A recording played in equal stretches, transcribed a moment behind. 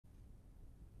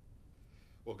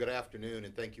Well, good afternoon,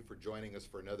 and thank you for joining us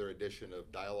for another edition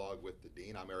of Dialogue with the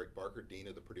Dean. I'm Eric Barker, Dean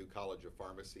of the Purdue College of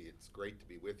Pharmacy. It's great to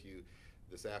be with you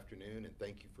this afternoon, and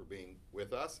thank you for being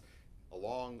with us.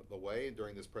 Along the way,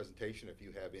 during this presentation, if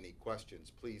you have any questions,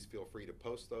 please feel free to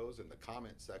post those in the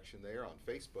comment section there on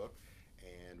Facebook,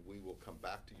 and we will come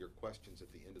back to your questions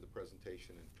at the end of the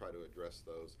presentation and try to address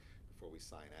those before we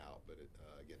sign out. But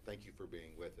again, thank you for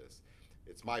being with us.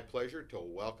 It's my pleasure to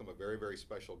welcome a very, very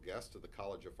special guest to the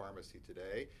College of Pharmacy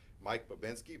today, Mike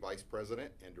Bobinski, Vice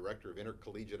President and Director of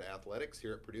Intercollegiate Athletics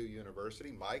here at Purdue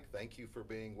University. Mike, thank you for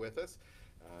being with us.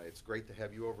 It's great to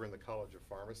have you over in the College of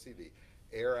Pharmacy. The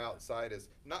air outside is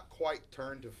not quite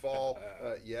turned to fall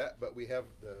yet, but we have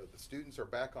the students are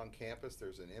back on campus.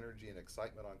 There's an energy and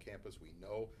excitement on campus. We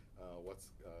know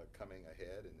what's coming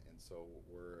ahead, and so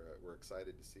we're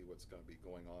excited to see what's going to be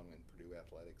going on in Purdue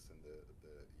Athletics in the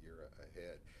year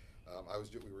ahead.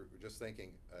 We were just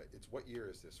thinking, what year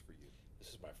is this for you? This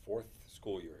is my fourth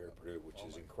school year here at Purdue, which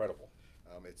is incredible.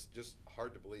 It's just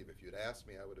hard to believe. If you'd asked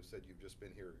me, I would have said you've just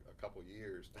been here a couple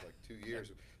years, like 2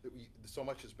 years. So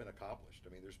much has been accomplished. I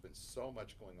mean, there's been so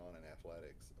much going on in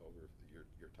athletics over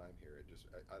your time here.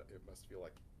 It must feel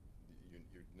like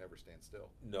you never stand still.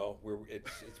 No,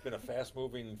 it's been a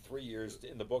fast-moving 3 years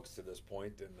in the books to this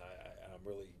point, and I'm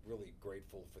really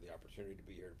grateful for the opportunity to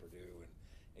be here at Purdue,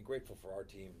 and grateful for our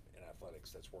team in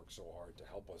athletics that's worked so hard to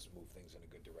help us move things in a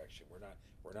good direction. We're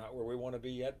not where we want to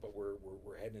be yet, but we're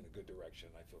heading in a good direction.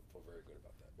 I feel very good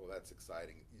about that. Well, that's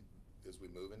exciting. As we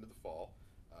move into the fall,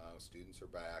 students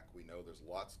are back. We know there's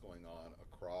lots going on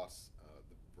across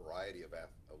the variety of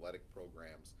athletic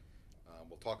programs.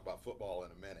 We'll talk about football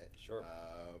in a minute. Sure.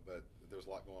 But there's a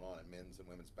lot going on in men's and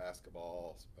women's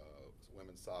basketball,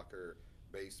 women's soccer,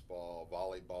 baseball,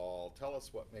 volleyball. Tell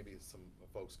us what maybe some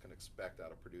folks can expect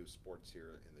out of Purdue sports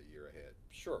here in the year ahead.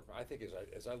 Sure. I think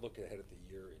as I look ahead at the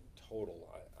year in total,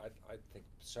 I think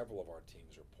several of our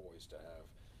teams are poised to have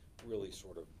really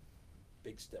sort of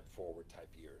big step forward type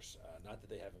years. Not that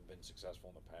they haven't been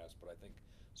successful in the past, but I think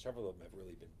several of them have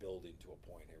really been building to a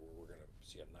point here where we're going to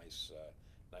see a nice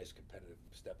competitive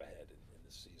step ahead in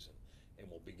this season. And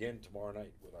we'll begin tomorrow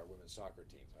night with our women's soccer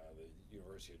team. The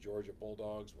University of Georgia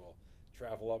Bulldogs will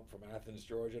travel up from Athens,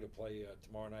 Georgia to play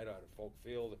tomorrow night out at Folk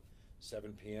Field,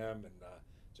 7 p.m. And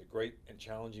it's a great and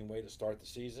challenging way to start the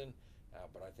season.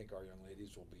 But I think our young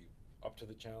ladies will be up to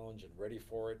the challenge and ready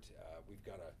for it. We've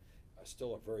got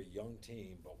still a very young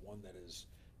team, but one that is,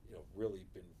 really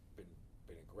been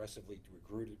aggressively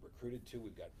recruited to.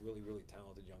 We've got really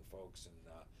talented young folks,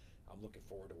 and I'm looking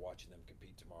forward to watching them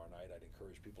compete tomorrow night. I'd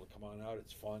encourage people to come on out.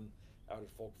 It's fun out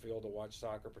at Folk Field to watch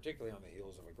soccer, particularly on the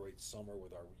heels of a great summer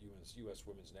with our U.S.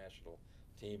 women's national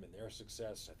team and their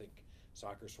success. I think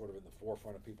soccer's sort of in the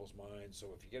forefront of people's minds. So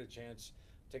if you get a chance,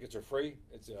 tickets are free.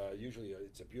 It's usually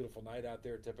it's a beautiful night out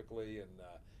there typically, and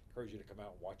encourage you to come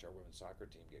out and watch our women's soccer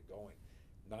team get going.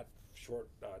 Not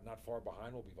far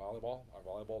behind will be volleyball. Our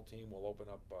volleyball team will open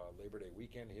up Labor Day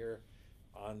weekend here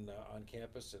on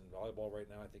campus, and volleyball right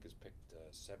now I think is picked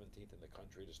 17th in the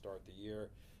country to start the year.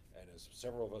 And as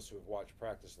several of us who have watched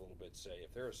practice a little bit say,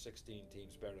 if there are 16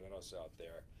 teams better than us out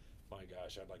there, my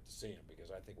gosh, I'd like to see them, because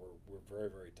I think we're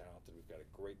very talented. We've got a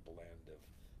great blend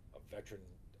of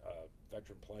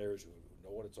veteran players who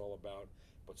know what it's all about,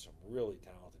 but some really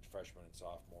talented freshmen and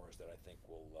sophomores that I think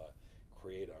will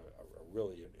create a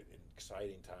really an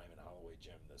exciting time in Holloway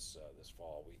Gym this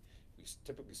fall. We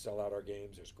typically sell out our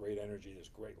games. There's great energy.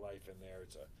 There's great life in there.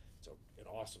 It's an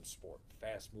awesome sport,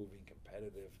 fast-moving,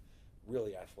 competitive,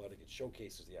 really athletic. It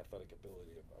showcases the athletic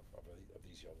ability of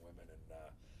these young women, and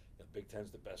the Big Ten's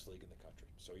the best league in the country.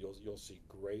 So you'll see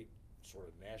great sort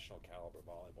of national caliber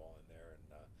volleyball in there,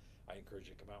 and I encourage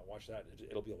you to come out and watch that.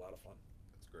 It'll be a lot of fun.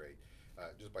 That's great.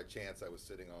 Just by chance, I was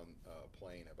sitting on a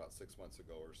plane about 6 months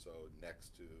ago or so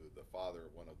next to the father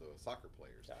of one of the soccer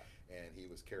players, and he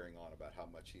was carrying on about how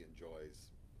much he enjoys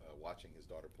watching his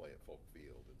daughter play at Folk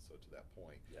Field. And so to that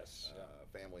point, yes,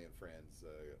 family and friends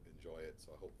enjoy it,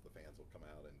 so I hope the fans will come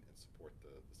out and support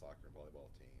the soccer and volleyball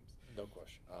teams. No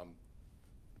question.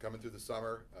 Coming through the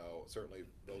summer, certainly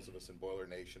those of us in Boiler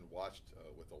Nation watched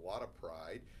with a lot of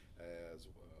pride as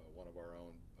one of our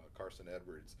own, Carson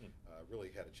Edwards,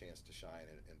 really had a chance to shine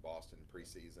in Boston in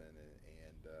preseason,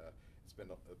 and it's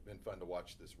been fun to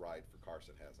watch this ride for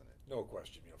Carson, hasn't it? No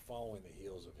question. Following the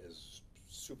heels of his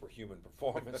superhuman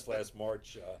performance last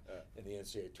March in the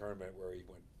NCAA tournament, where he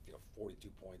went 42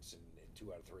 points in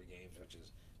 2 out of 3 games, which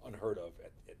is unheard of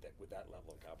with that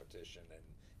level of competition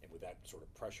and with that sort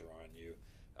of pressure on you.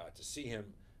 To see him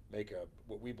make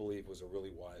what we believe was a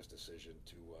really wise decision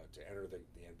to enter the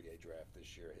NBA draft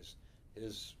this year.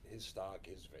 His stock,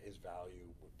 his value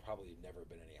would probably never have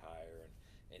been any higher,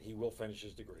 and he will finish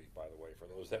his degree, by the way, for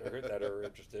those that are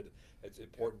interested. It's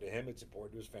important to him, it's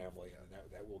important to his family, and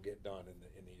that will get done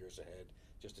in the years ahead,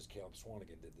 just as Caleb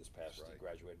Swanigan did this past. Right. He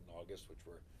graduated in August, which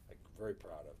we're very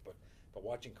proud of. But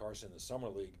watching Carson in the summer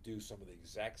league do some of the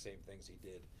exact same things he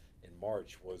did in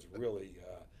March was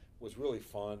really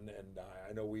fun, and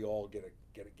I know we all get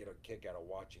a kick out of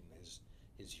watching his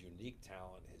unique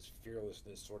talent, his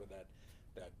fearlessness, sort of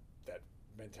that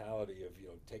mentality of,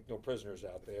 take no prisoners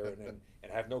out there,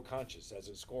 and have no conscience as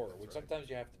a scorer, which sometimes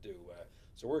you have to do.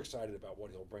 So we're excited about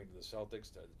what he'll bring to the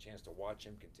Celtics, the chance to watch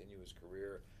him continue his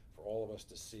career, for all of us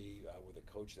to see with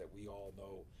a coach that we all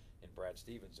know in Brad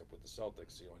Stevens up with the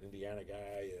Celtics, an Indiana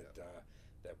guy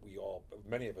that we all,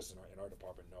 many of us in our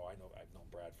department know. I've known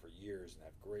Brad for years and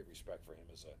have great respect for him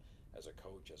as a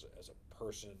coach, as a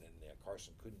person, and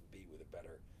Carson couldn't be with a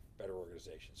better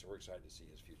organization. So we're excited to see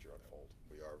his future unfold.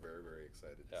 We are very, very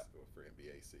excited for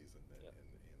NBA season and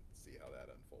see how that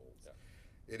unfolds. Yeah.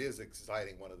 It is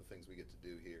exciting. One of the things we get to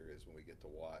do here is when we get to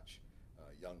watch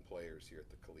young players here at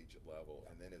the collegiate level,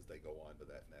 and then as they go on to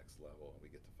that next level, and we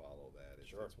get to follow that.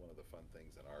 It's one of the fun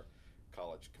things in our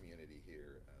college community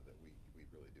here that we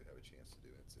really do have a chance to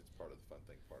do. It's part of the fun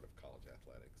thing, part of college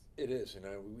athletics. It is.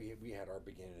 We had our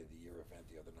beginning of the year event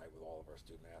the other night with all of our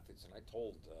student athletes, and I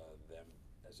told them,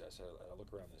 as I said, I look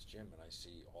around this gym and I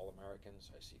see All-Americans,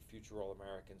 I see future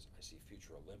All-Americans, I see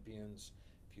future Olympians,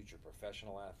 future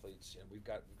professional athletes, and we've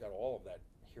got all of that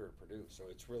here at Purdue. So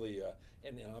it's really,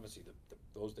 and obviously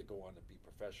those that go on to be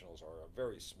professionals are a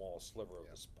very small sliver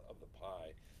of the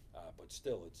pie, but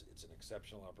still it's an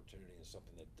exceptional opportunity and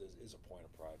something that is a point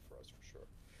of pride for us, for sure.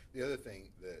 The other thing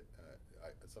that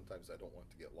sometimes I don't want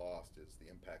to get lost is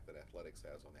the impact that athletics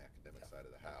has on the academic side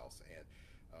of the house. And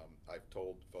I've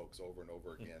told folks over and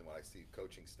over again when I see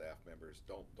coaching staff members,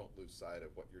 don't lose sight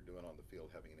of what you're doing on the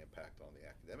field having an impact on the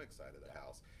academic side of the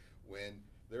house. When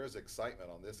there is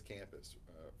excitement on this campus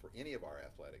for any of our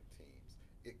athletic teams,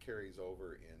 it carries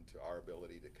over into our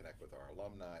ability to connect with our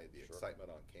alumni, the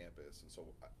excitement on campus. And so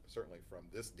certainly from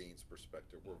this dean's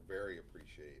perspective, we're very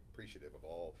appreciative of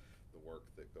all the work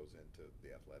that goes into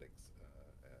the athletics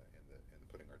and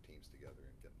putting our teams together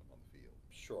and getting them on the field.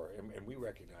 Sure, and we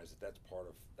recognize that that's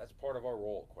part of our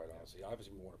role, quite honestly.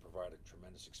 Obviously, we want to provide a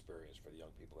tremendous experience for the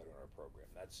young people that are in our program.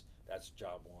 That's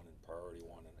job one and priority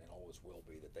one, and always will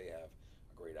be, that they have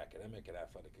a great academic and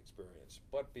athletic experience.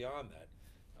 But beyond that,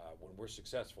 when we're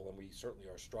successful, and we certainly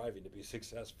are striving to be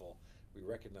successful, we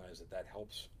recognize that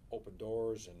helps open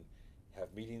doors and have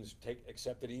meetings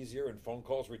accepted easier and phone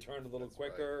calls returned a little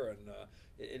quicker, and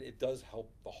it does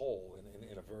help the whole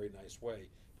in a very nice way,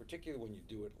 particularly when you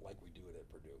do it like we do it at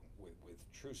Purdue, with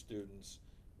true students,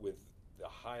 with the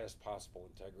highest possible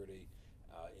integrity,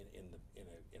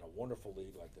 in a wonderful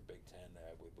league like the Big Ten,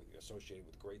 associated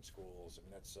with great schools. I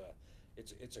mean,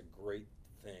 it's a great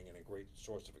thing and a great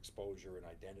source of exposure and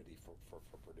identity for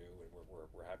Purdue, and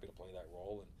we're happy to play that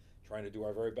role and trying to do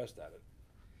our very best at it.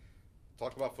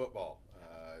 Talk about football.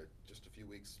 Just a few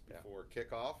weeks before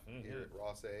kickoff here at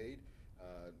Ross Ade.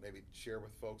 Maybe share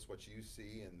with folks what you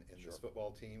see in this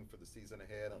football team for the season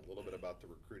ahead, and a little bit about the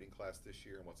recruiting class this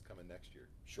year and what's coming next year.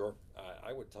 Sure.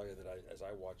 I would tell you that as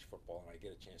I watch football, and I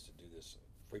get a chance to do this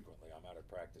frequently, I'm out of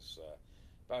practice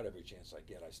about every chance I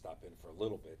get. I stop in for a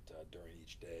little bit during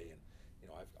each day, and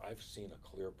I've seen a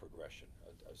clear progression,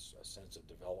 a sense of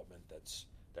development that's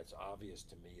obvious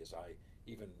to me.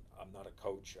 I'm not a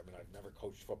coach. I mean, I've never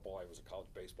coached football. I was a college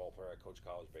baseball player. I coached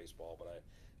college baseball, but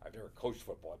I've never coached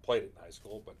football. I played it in high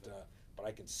school, but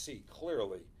I can see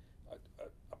clearly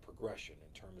a progression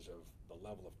in terms of the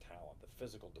level of talent, the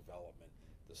physical development,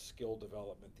 the skill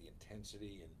development, the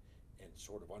intensity, and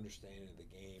sort of understanding of the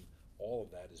game. All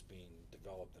of that is being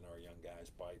developed in our young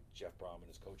guys by Jeff Brom and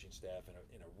his coaching staff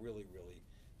in a really, really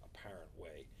apparent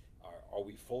way. Are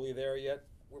we fully there yet?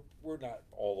 We're not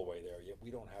all the way there yet. We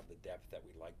don't have the depth that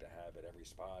we'd like to have at every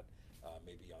spot.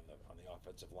 Maybe on the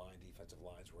offensive line, defensive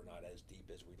lines, we're not as deep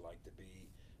as we'd like to be.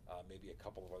 Maybe a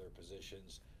couple of other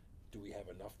positions. Do we have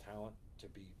enough talent to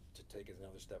take it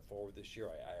another step forward this year?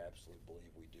 I absolutely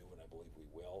believe we do, and I believe we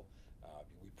will.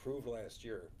 We proved last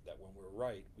year that when we're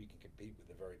right, we can compete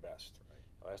with the very best.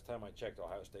 Right. Last time I checked,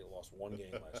 Ohio State lost one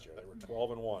game last year. They were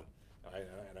 12-1.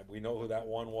 And we know who that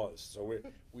one was. So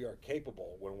we are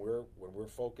capable, when we're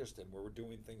focused and we're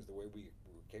doing things the way we're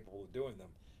capable of doing them,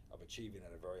 of achieving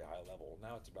at a very high level.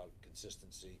 Now it's about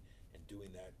consistency and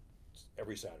doing that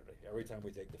every Saturday, every time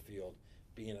we take the field,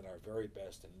 being at our very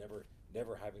best, and never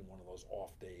having one of those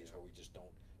off days where we just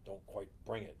don't quite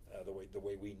bring it the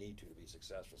way we need to be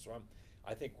successful. So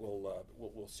I think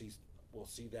we'll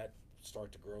see that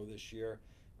start to grow this year.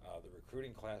 The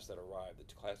recruiting class that arrived,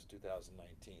 the class of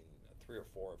 2019. 3 or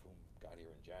 4 of whom got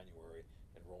here in January,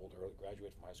 enrolled early,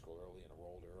 graduated from high school early, and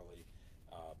enrolled early,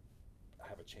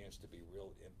 have a chance to be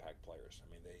real impact players.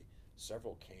 I mean,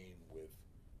 several came with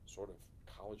sort of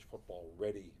college football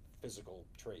ready physical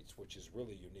traits, which is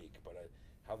really unique. But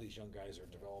how these young guys are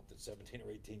developed at 17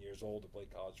 or 18 years old to play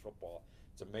college football,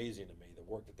 it's amazing to me, the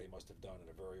work that they must have done at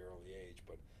a very early age.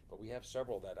 But we have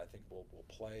several that I think will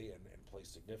play and play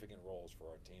significant roles for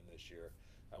our team this year,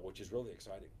 which is really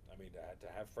exciting. I mean, to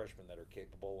have freshmen that are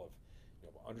capable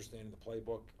of understanding the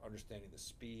playbook, understanding the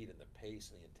speed and the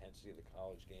pace and the intensity of the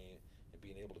college game, and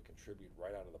being able to contribute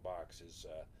right out of the box is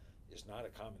not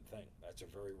a common thing. That's a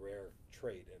very rare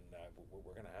trait, and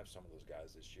we're going to have some of those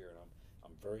guys this year, and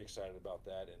I'm very excited about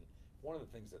that. And one of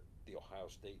the things that the Ohio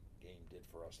State game did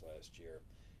for us last year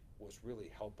was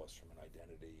really help us from an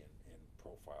identity and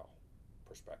profile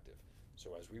perspective.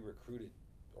 So as we recruited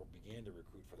or began to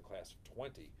recruit for the class of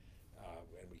 20,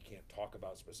 and we can't talk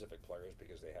about specific players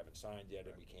because they haven't signed yet,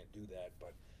 and we can't do that,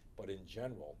 but in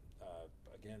general,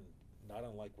 again, not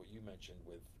unlike what you mentioned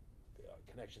with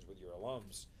connections with your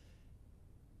alums,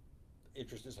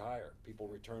 interest is higher. People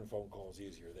return phone calls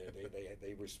easier.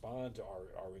 They respond to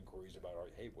our inquiries about,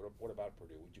 hey, what about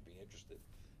Purdue? Would you be interested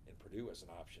in Purdue as an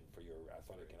option for your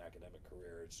athletic and academic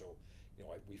career? And so,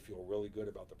 we feel really good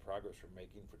about the progress we're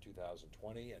making for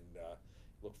 2020, and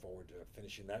look forward to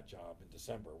finishing that job in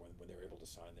December when they're able to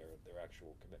sign their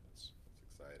actual commitments. That's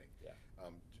exciting. Yeah.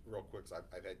 Real quick, so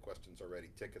I've had questions already.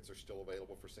 Tickets are still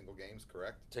available for single games,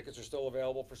 correct? Tickets are still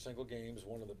available for single games.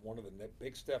 One of the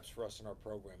big steps for us in our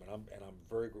program, and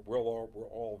we're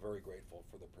all very grateful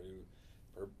for the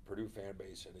Purdue fan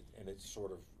base and its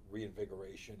sort of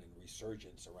reinvigoration and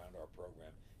resurgence around our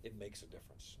program. It makes a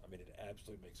difference. I mean, it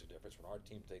absolutely makes a difference when our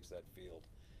team takes that field,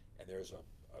 and there's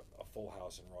a full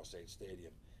house in Ross-Ade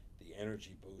Stadium. The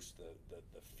energy boost,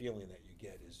 the feeling that you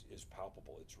get is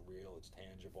palpable. It's real. It's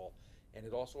tangible. And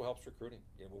it also helps recruiting.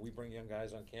 When we bring young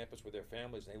guys on campus with their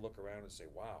families, and they look around and say,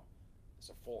 wow, it's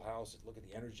a full house. Look at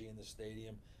the energy in the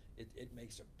stadium. It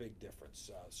makes a big difference.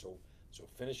 So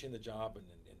finishing the job and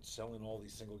selling all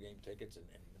these single game tickets and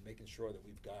making sure that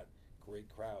we've got great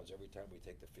crowds every time we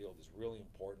take the field is really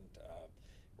important.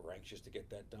 We're anxious to get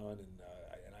that done,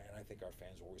 and I think our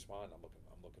fans will respond. I'm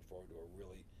looking forward to a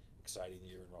really exciting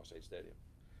year in Ross-Ade Stadium.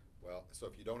 Well, so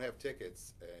if you don't have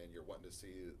tickets and you're wanting to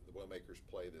see the Boilermakers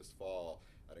play this fall,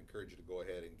 I'd encourage you to go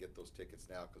ahead and get those tickets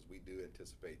now, because we do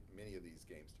anticipate many of these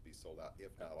games to be sold out,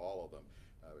 if not all of them.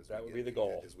 That would be the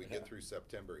goal. As we get through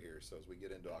September here, so as we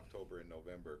get into October and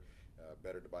November,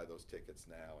 better to buy those tickets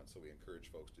now, and so we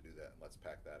encourage folks to do that. And let's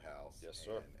pack that house. Yes,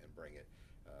 sir. And bring it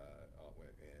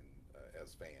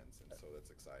as fans, and so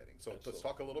that's exciting. So Absolutely. let's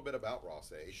talk a little bit about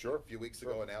Ross-Ade. Sure. A few weeks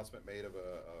ago, announcement made of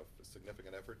a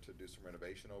significant effort to do some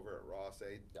renovation over at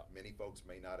Ross-Ade. Yeah. Many folks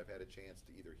may not have had a chance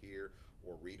to either hear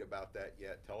or read about that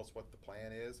yet. Tell us what the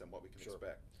plan is and what we can Sure.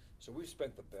 expect. So we've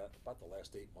spent about the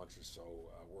last 8 months or so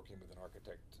working with an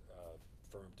architect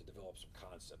firm to develop some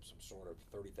concepts, some sort of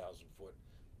 30,000 foot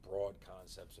broad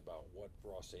concepts about what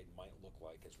Ross-Ade might look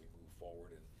like as we move forward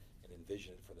and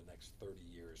envision it for the next 30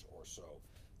 years or so.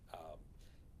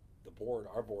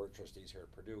 Our board of trustees here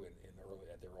at Purdue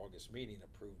at their August meeting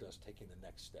approved us taking the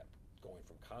next step, going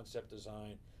from concept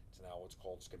design to now what's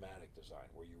called schematic design,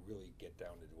 where you really get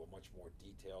down into a much more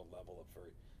detailed level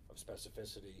of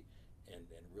specificity and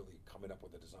really coming up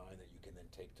with a design that you can then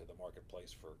take to the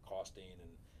marketplace for costing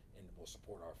and will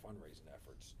support our fundraising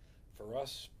efforts. For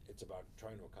us, it's about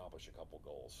trying to accomplish a couple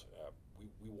goals.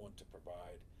 We want to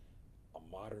provide a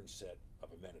modern set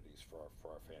of amenities for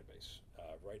our fan base.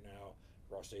 Right now,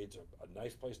 Ross-Ade's a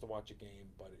nice place to watch a game,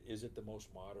 but is it the most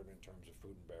modern in terms of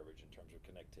food and beverage, in terms of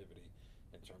connectivity,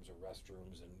 in terms of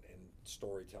restrooms and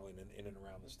storytelling in and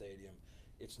around the stadium?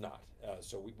 It's not.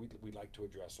 So we'd like to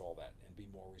address all that and be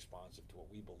more responsive to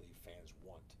what we believe fans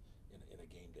want in a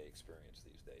game day experience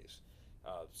these days.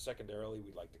 Secondarily,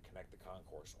 we'd like to connect the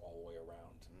concourse all the way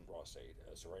around Ross-Ade.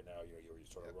 So right now, you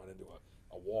sort of run into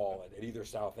a wall at either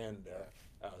south end there.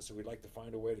 So we'd like to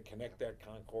find a way to connect that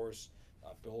concourse,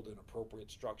 build an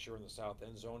appropriate structure in the south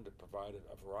end zone to provide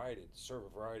serve a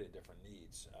variety of different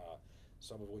needs.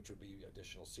 Some of which would be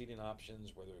additional seating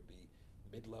options, whether it be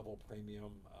mid-level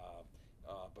premium,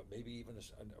 but maybe even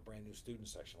a brand new student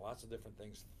section. Lots of different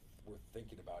things we're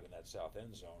thinking about in that south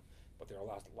end zone, but there are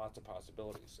lots of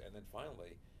possibilities. And then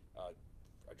finally,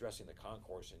 addressing the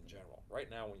concourse in general. Right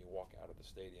now, when you walk out of the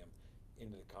stadium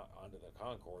onto the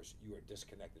concourse, you are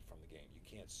disconnected from the game. You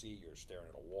can't see, you're staring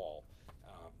at a wall.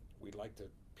 We'd like to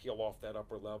peel off that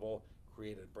upper level,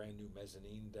 create a brand new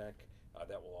mezzanine deck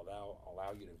that will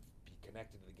allow you to be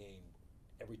connected to the game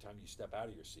every time you step out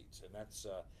of your seats. And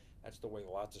That's the way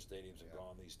lots of stadiums have Yeah.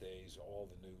 gone these days. All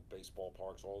the new baseball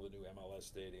parks, all the new MLS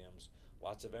stadiums,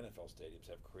 lots of NFL stadiums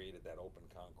have created that open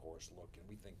concourse look, and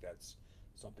we think that's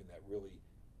something that really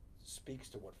speaks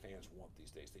to what fans want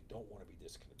these days. They don't want to be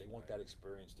disconnected. They want Right. that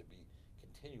experience to be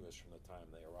continuous from the time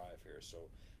they arrive here. So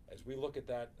as we look at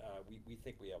that, we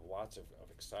think we have lots of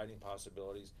exciting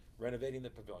possibilities. Renovating the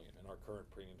pavilion and our current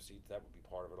premium seats, that would be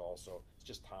part of it also. It's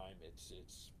just time.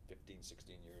 It's 15,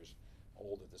 16 years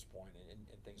old at this point,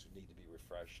 and things need to be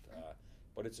refreshed.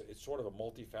 But it's sort of a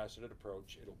multifaceted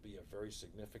approach. It'll be a very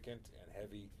significant and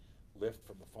heavy lift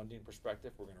from the funding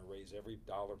perspective. We're going to raise every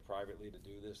dollar privately to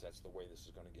do this. That's the way this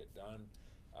is going to get done.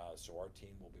 So our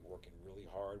team will be working really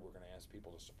hard. We're going to ask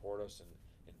people to support us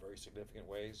in very significant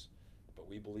ways. But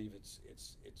we believe it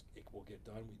will get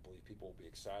done. We believe people will be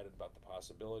excited about the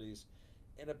possibilities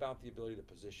and about the ability to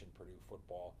position Purdue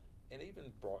football, and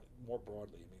even more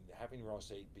broadly. I mean, having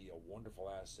Ross 8 be a wonderful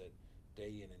asset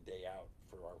day in and day out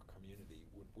for our community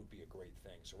would be a great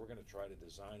thing. So we're going to try to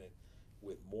design it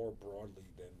with more broadly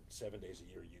than 7 days a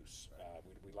year use.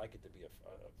 We'd like it to be a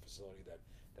facility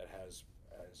that has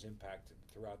impact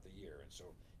throughout the year. And so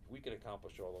if we can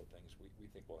accomplish all those things, we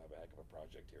think we'll have a heck of a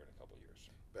project here in a couple of years.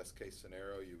 Best case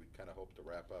scenario, you would kind of hope to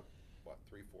wrap up, what,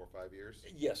 3, 4, 5 years?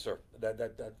 Yes, sir.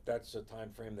 That's a time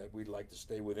frame that we'd like to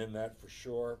stay within that for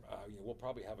sure. We'll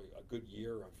probably have a good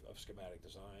year of schematic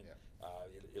design. Yeah.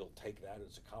 It'll take that.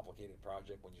 It's a complicated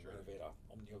project when you Sure. renovate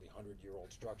a nearly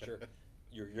 100-year-old structure.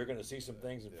 You're going to see some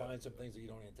things and Yeah. find some things that you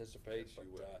don't anticipate. Yes,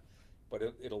 you but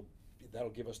that'll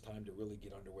give us time to really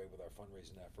get underway with our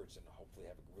fundraising efforts and hopefully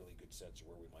have a really good sense of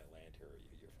where we might land here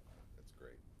a year from now. That's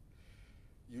great.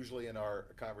 Usually in our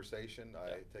conversation,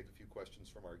 I take a few questions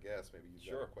from our guests. Maybe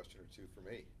you've got a question or two for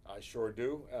me. I sure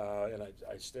do, and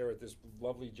I stare at this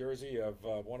lovely jersey of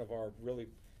one of our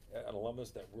an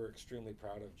alumnus that we're extremely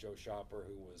proud of, Joe Shopper,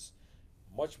 who was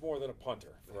much more than a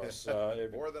punter for us.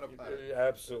 More than a punter.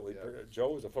 Absolutely. Yeah.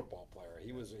 Joe was a football player.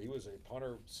 He was a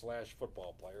punter /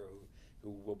 football player who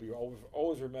will be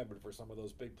always remembered for some of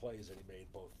those big plays that he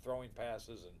made, both throwing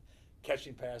passes and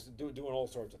catching passes, doing all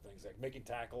sorts of things, like making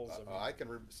tackles. I can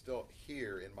still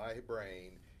hear in my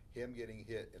brain him getting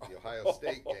hit at the Ohio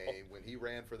State game when he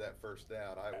ran for that first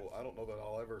down. I don't know that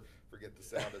I'll ever forget the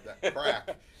sound of that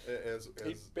crack.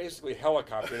 He basically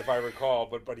helicoptered, if I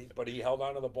recall, but he held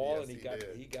on to the ball. Yes,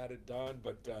 and he got it done.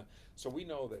 But so we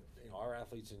know that our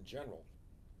athletes in general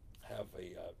have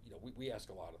we ask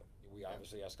a lot of them. We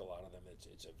obviously ask a lot of them.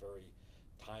 It's a very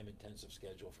time-intensive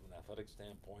schedule from an athletic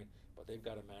standpoint, but they've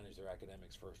got to manage their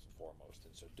academics first and foremost.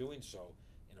 And so doing so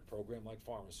in a program like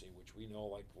pharmacy, which we know,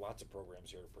 like lots of programs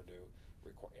here at Purdue,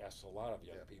 asks a lot of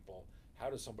young people.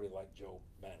 How does somebody like Joe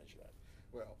manage that?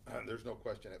 Well, there's no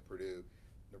question at Purdue,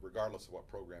 regardless of what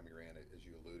program you're in, as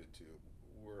you alluded to,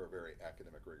 we're a very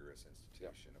academic, rigorous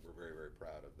institution, and we're very, very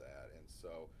proud of that. And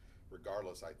so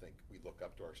regardless, I think we look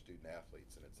up to our student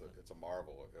athletes, and it's a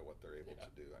marvel at what they're able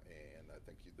to do. And I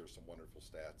think there's some wonderful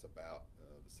stats about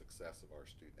the success of our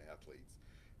student athletes.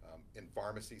 In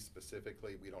pharmacy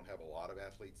specifically, we don't have a lot of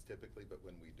athletes typically, but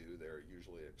when we do, they're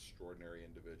usually extraordinary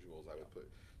individuals. I would put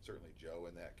certainly Joe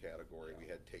in that category. We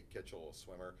had Tate Kitchell, a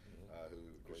swimmer, who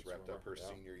just wrapped up her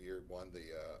senior year,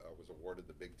 was awarded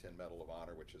the Big Ten Medal of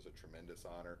Honor, which is a tremendous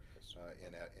honor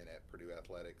in at Purdue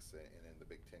Athletics and in the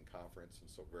Big Ten Conference, and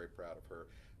so very proud of her.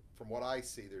 From what I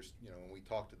see, there's when we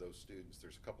talk to those students,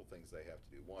 there's a couple things they have to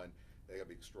do. One, they got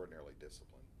to be extraordinarily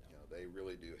disciplined. They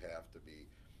really do have to be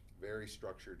very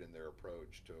structured in their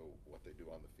approach to what they do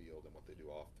on the field and what they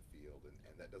do off the field,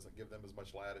 and that doesn't give them as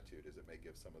much latitude as it may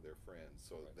give some of their friends.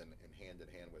 So then in hand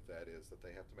with that is that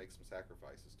they have to make some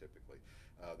sacrifices typically.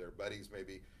 Their buddies may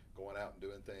be going out and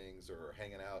doing things or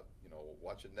hanging out,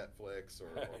 watching Netflix or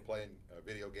playing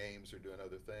video games or doing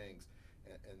other things,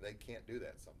 and they can't do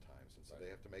that sometimes, and so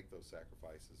they have to make those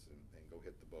sacrifices and go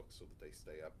hit the books so that they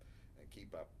stay up and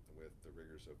keep up with the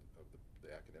rigors of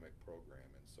the academic program.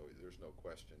 And so there's no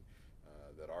question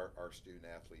that our student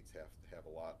athletes have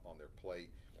a lot on their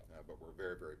plate, but we're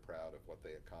very, very proud of what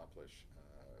they accomplish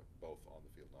both on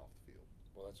the field and off the field.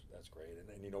 Well, that's great. And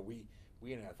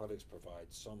we in athletics provide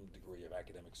some degree of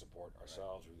academic support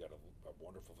ourselves. We've got a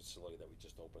wonderful facility that we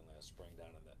just opened last spring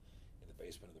down in the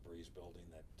basement of the Breeze building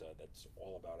that's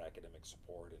all about academic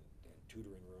support and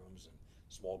tutoring rooms and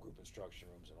small group instruction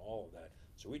rooms and all of that.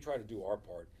 So we try to do our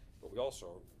part, but we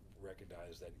also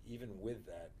recognize that even with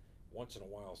that, once in a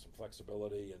while, some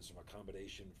flexibility and some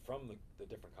accommodation from the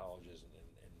different colleges and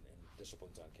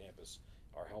disciplines on campus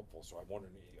are helpful. So I'm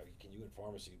wondering, can you in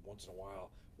pharmacy once in a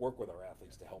while work with our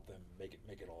athletes to help them make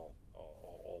it all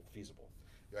feasible?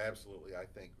 Yeah, absolutely. I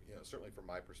think, certainly from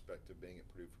my perspective, being at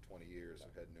Purdue for 20 years,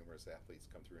 I've had numerous athletes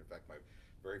come through. In fact, my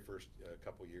very first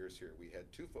couple years here, we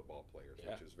had 2 football players,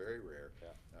 which is very rare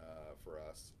for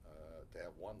us to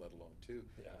have 1, let alone 2.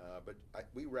 But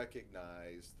we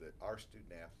recognize that our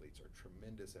student athletes are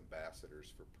tremendous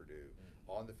ambassadors for Purdue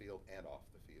on the field and off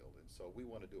the field, and so we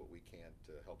want to do what we can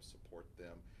to help support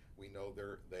them. We know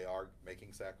they are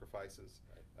making sacrifices,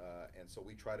 and so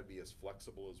we try to be as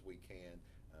flexible as we can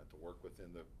to work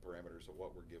within the parameters of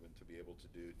what we're given to be able to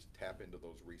do, to tap into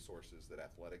those resources that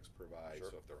athletics provides.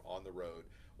 So if they're on the road,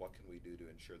 what can we do to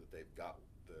ensure that they've got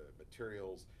the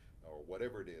materials or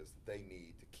whatever it is that they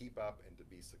need to keep up and to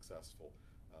be successful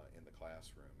in the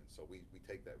classroom. And so we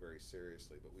take that very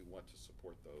seriously, but we want to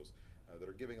support those that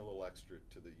are giving a little extra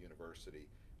to the university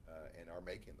and are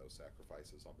making those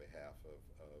sacrifices on behalf of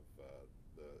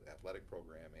the athletic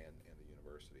program and the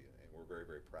university. And we're very,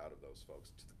 very proud of those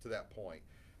folks. To that point,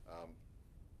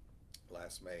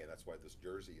 last May, and that's why this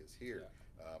jersey is here,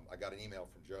 I got an email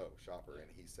from Joe Shopper, and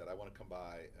he said, I want to come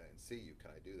by and see you.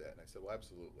 Can I do that? And I said, well,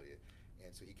 absolutely. And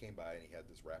so he came by, and he had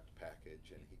this wrapped package,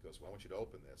 and he goes, well, I want you to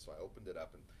open this. So I opened it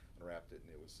up and unwrapped it,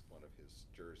 and it was one of his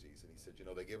jerseys. And he said, you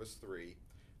know, they give us 3.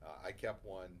 I kept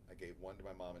 1. I gave 1 to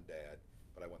my mom and dad,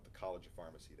 but I want the College of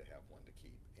Pharmacy to have 1 to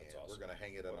keep. And we're going to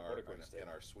hang it in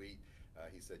our suite.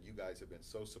 He said, you guys have been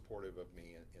so supportive of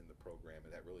me in the program,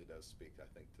 and that really does speak, I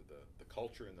think, to the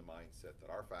culture and the mindset that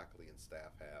our faculty and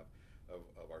staff have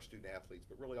of our student athletes,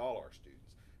 but really all our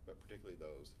students, but particularly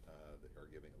those that are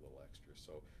giving a little extra.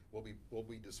 So we'll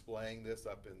be displaying this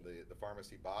up in the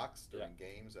pharmacy box during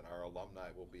games, and our alumni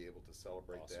will be able to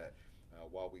celebrate that.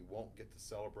 While we won't get to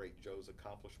celebrate Joe's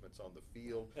accomplishments on the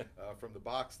field from the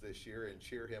box this year and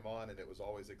cheer him on, and it was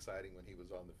always exciting when he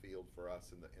was on the field for us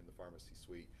in the pharmacy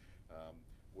suite.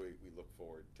 We look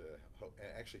forward to,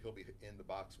 actually he'll be in the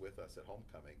box with us at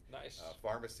homecoming. Nice.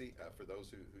 Pharmacy, for those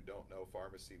who don't know,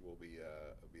 Pharmacy will be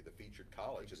the featured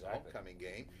college in the homecoming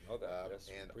game.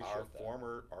 And our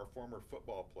former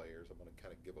football players, I'm going to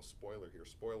kind of give a spoiler here,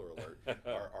 spoiler alert,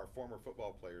 our former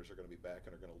football players are going to be back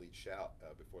and are going to lead shout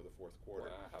before the 4th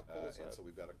quarter. Wow, how cool is that? And so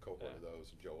we've got a cohort of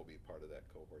those, and Joe will be part of that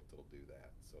cohort that'll do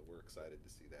that. So we're excited to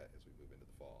see that as we move into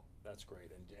the fall. That's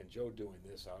great, and Joe doing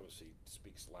this obviously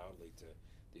speaks loudly to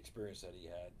the experience that he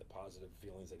had, the positive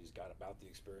feelings that he's got about the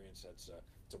experience. It's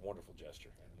a wonderful gesture,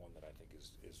 and one that I think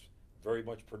is very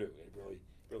much Purdue. It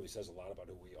really says a lot about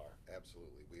who we are.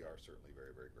 Absolutely, we are certainly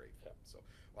very, very grateful. So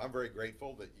well, I'm very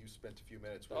grateful that you spent a few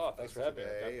minutes with us thanks for having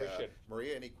today. Me. I appreciate it.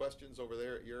 Maria, any questions over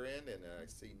there at your end? And I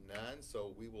see none,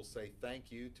 so we will say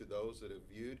thank you to those that have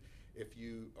viewed. If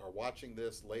you are watching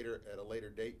this later at a later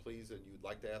date, please, and you'd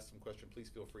like to ask some questions, please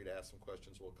feel free to ask some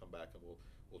questions. We'll come back and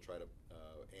we'll try to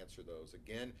answer those.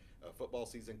 Again, football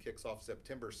season kicks off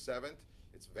September 7th.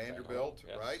 It's Vanderbilt,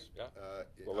 right? Yeah.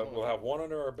 We'll have 1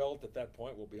 under our belt at that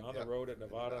point. We'll be on the road at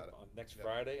Nevada on next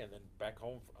Friday, and then back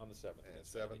home on the 7th. And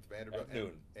 7th, Vanderbilt at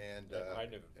noon. High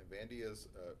noon. And Vandy is,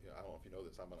 I don't know if you know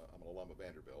this, I'm an alum of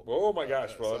Vanderbilt. Oh my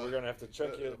gosh, well, we're gonna have to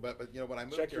check you. But you know, when I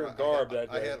moved check here, your garb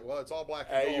I had well, it's all black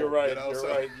and gold. You're right. You know, you're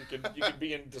right. You can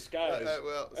be in disguise.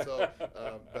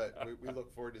 But we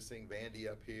look forward to seeing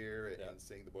Vandy up here and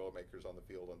seeing the Boilermakers on the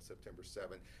field on September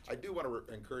 7th. I do want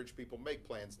to encourage people, make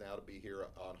plans now to be here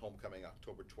on homecoming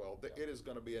October 12th. It is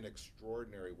going to be an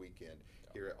extraordinary weekend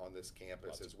here on this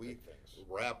campus as we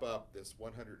wrap up this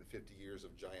 150 years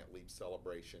of Giant Leap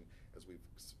celebration, as we've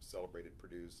celebrated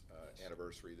Purdue's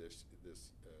anniversary this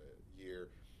year.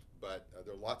 But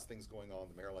there are lots of things going on.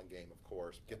 The Maryland game, of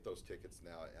course. Get those tickets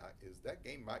now. That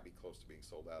game might be close to being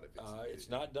sold out. If it's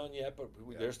not done yet, but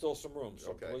there's still some room.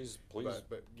 So please.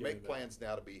 But make plans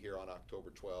now to be here on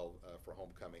October 12th for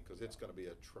homecoming, because it's going to be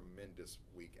a tremendous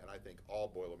week, and I think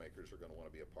all Boilermakers are going to want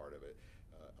to be a part of it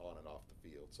on and off the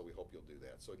field. So we hope you'll do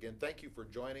that. So again, thank you for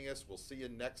joining us. We'll see you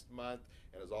next month.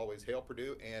 And as always, hail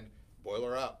Purdue and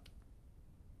Boiler up.